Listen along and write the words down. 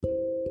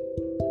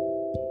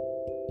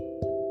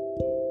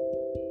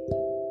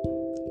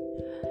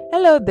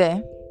Hello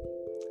there.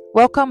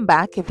 Welcome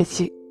back.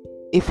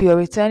 If you're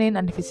returning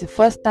and if it's the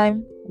first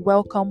time,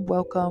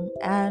 welcome,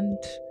 and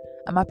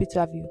I'm happy to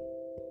have you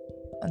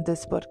on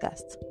this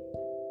podcast.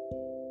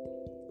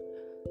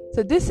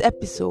 So this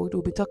episode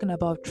we'll be talking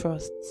about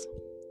trust.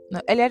 Now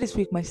earlier this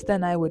week my sister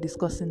and I were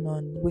discussing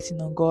on waiting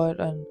on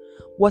God and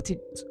what it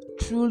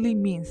truly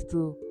means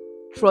to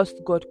trust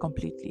God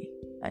completely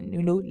and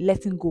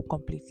letting go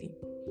completely.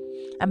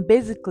 And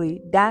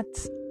basically that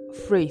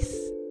phrase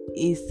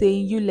is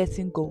saying you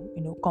letting go,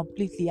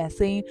 completely, and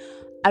saying,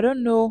 I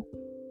don't know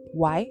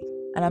why,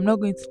 and I'm not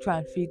going to try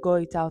and figure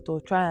it out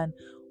or try and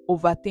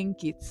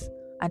overthink it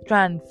and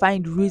try and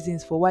find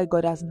reasons for why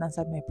God hasn't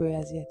answered my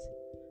prayers yet.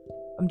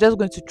 I'm just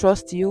going to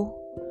trust you,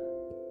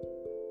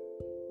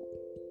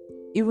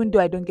 even though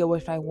I don't get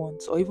what I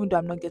want, or even though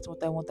I'm not getting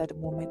what I want at the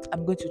moment.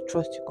 I'm going to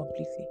trust you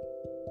completely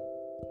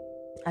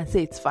and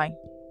say it's fine.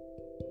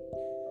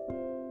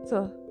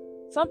 So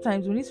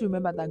sometimes we need to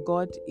remember that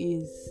God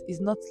is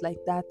not like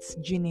that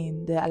genie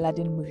in the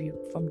Aladdin movie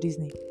from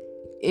Disney.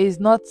 You're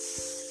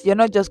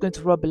not just going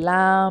to rub a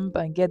lamp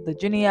and get the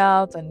genie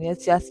out and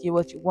let's ask you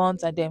what you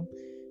want, and then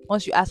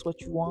once you ask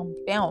what you want,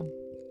 bam,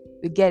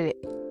 you get it.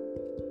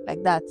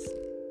 Like that.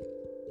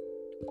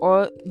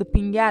 Or the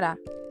piñata.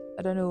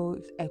 I don't know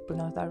if I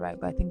pronounced that right,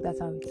 but I think that's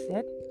how it's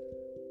said.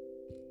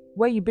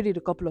 When you build it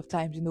a couple of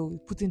times, you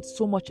put in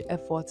so much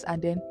effort,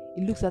 and then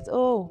it looks at,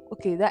 oh,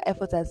 okay, that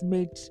effort has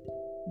made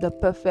the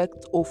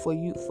perfect O for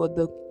you, for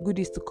the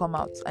goodies to come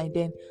out. And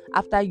then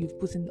after you've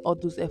put in all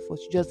those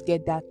efforts, you just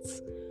get that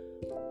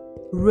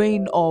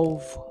rain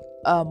of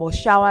or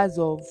showers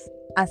of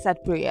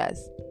answered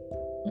prayers.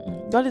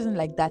 God isn't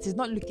like that. He's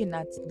not looking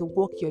at the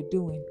work you're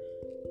doing.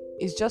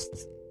 He's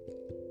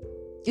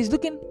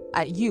looking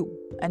at you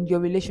and your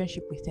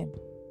relationship with him,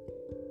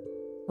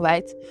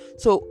 right?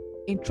 So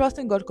in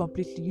trusting God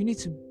completely, you need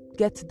to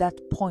get to that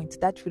point,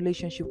 that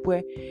relationship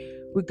where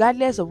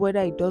regardless of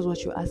whether he does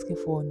what you're asking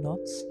for or not,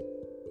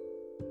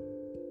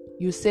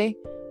 you say,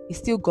 he's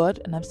still God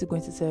and I'm still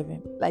going to serve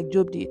him, like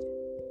Job did.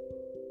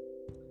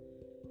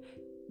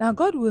 Now,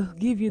 God will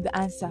give you the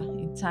answer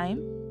in time.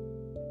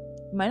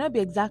 It might not be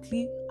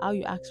exactly how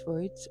you ask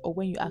for it or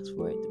when you ask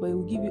for it, but it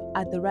will give you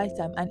at the right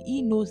time, and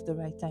he knows the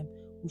right time.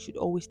 We should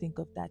always think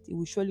of that. It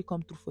will surely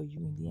come through for you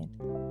in the end.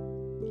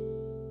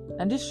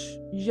 And this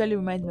usually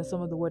reminds me of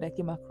some of the word I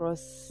came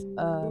across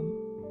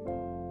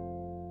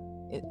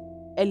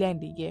earlier in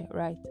the year,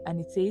 right? And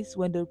it says,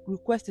 when the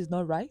request is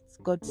not right,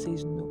 God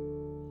says no.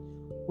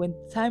 When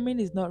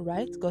timing is not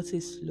right, God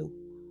says slow.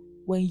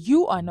 When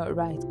you are not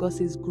right, God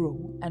says grow.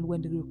 And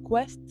when the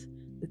request,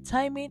 the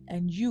timing,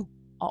 and you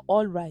are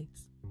all right,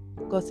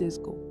 God says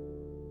go.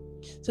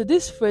 So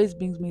this phrase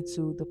brings me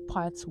to the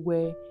part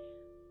where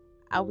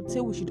I would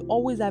say we should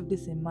always have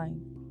this in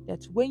mind,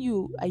 that when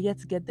you are yet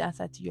to get the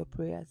answer to your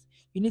prayers,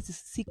 you need to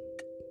seek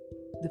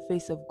the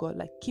face of God,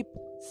 like keep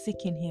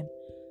seeking him,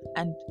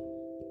 and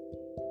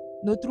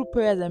through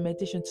prayers and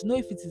meditation to know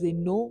if it is a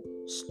no,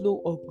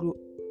 slow, or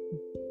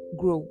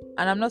grow.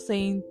 And I'm not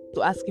saying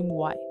to ask him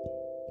why.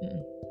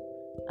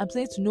 I'm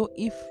saying to know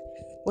if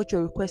what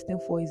you're requesting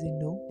for is a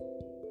no,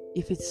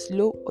 if it's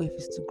slow, or if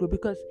it's to grow.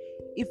 Because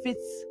if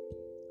it's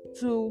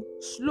too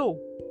slow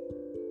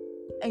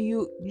and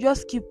you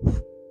just keep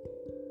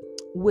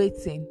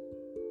waiting,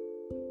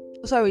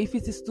 if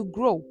it is to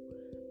grow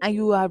and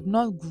you have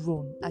not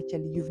grown,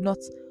 actually you've not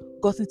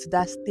gotten to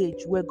that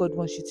stage where God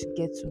wants you to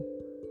get to,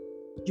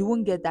 you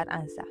won't get that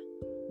answer.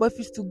 But if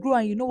it's to grow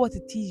and you know what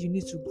it is you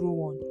need to grow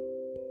on,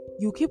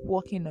 you keep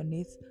working on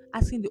it,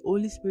 asking the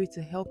Holy Spirit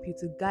to help you,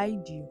 to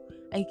guide you,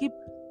 and you keep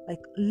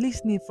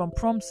listening from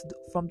prompts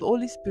from the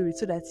Holy Spirit,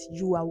 so that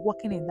you are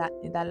walking in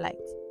that light,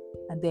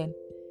 and then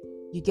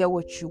you get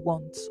what you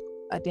want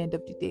at the end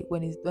of the day,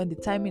 when the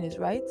timing is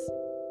right,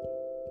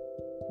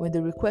 when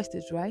the request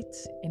is right,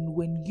 and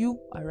when you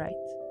are right,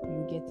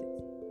 you get it.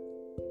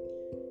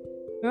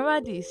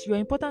 Remember this: you are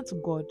important to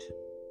God,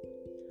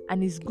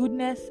 and his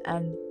goodness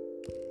and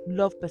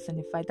love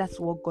personified. That's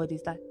what God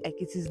is. That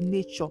it is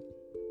nature.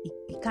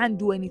 He can't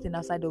do anything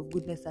outside of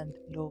goodness and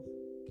love.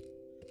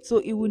 So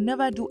he will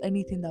never do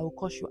anything that will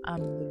cause you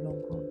harm in the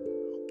long run.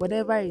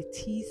 Whatever it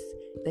is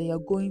that you're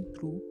going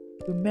through,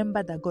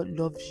 remember that God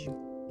loves you,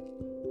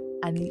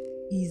 and he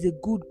is a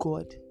good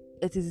God.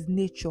 It is his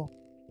nature.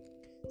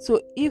 So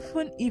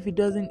even if he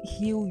doesn't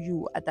heal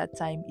you at that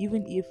time,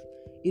 even if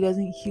he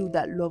doesn't heal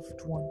that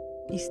loved one,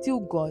 he's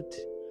still God,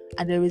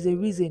 and there is a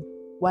reason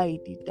why he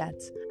did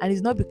that. And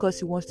it's not because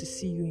he wants to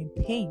see you in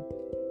pain,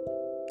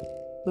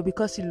 but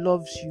because he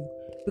loves you.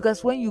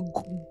 Because when you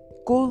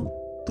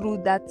go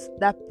through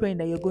that pain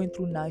that you're going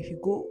through now, if you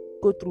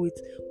go through it,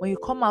 when you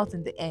come out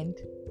in the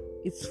end,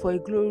 it's for a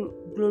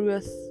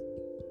glorious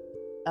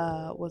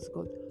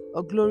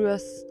a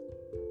glorious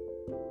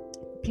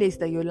place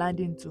that you're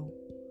landing to.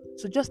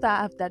 So just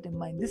have that in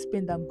mind. This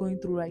pain that I'm going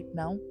through right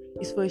now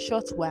is for a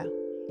short while.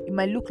 It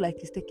might look like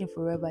it's taking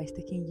forever, it's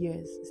taking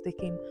years, it's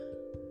taking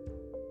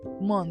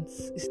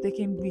months, it's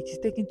taking weeks, it's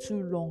taking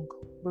too long.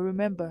 But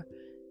remember,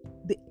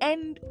 the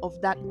end of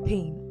that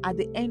pain, at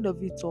the end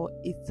of it all,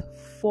 it's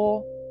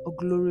for a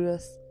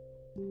glorious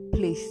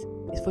place.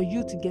 It's for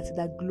you to get to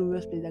that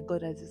glorious place that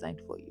God has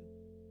designed for you.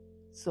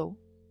 So,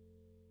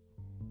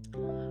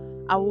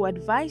 I will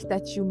advise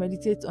that you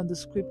meditate on the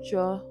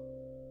scripture,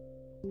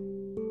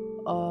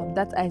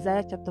 that's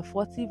Isaiah chapter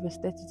 40, verse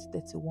 30 to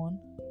 31,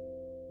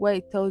 where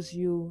it tells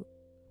you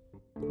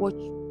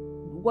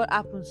what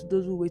happens to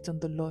those who wait on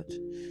the Lord.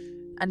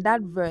 And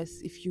that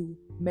verse, if you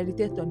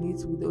meditate on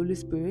it with the Holy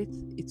Spirit,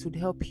 it would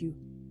help you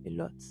a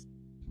lot.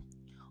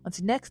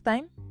 Until next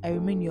time, I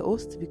remain your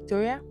host,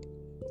 Victoria.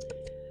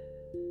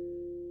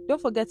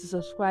 Don't forget to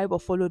subscribe or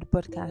follow the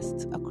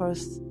podcast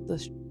across the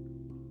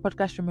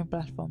podcast streaming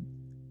platform.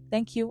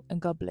 Thank you,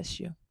 and God bless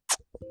you.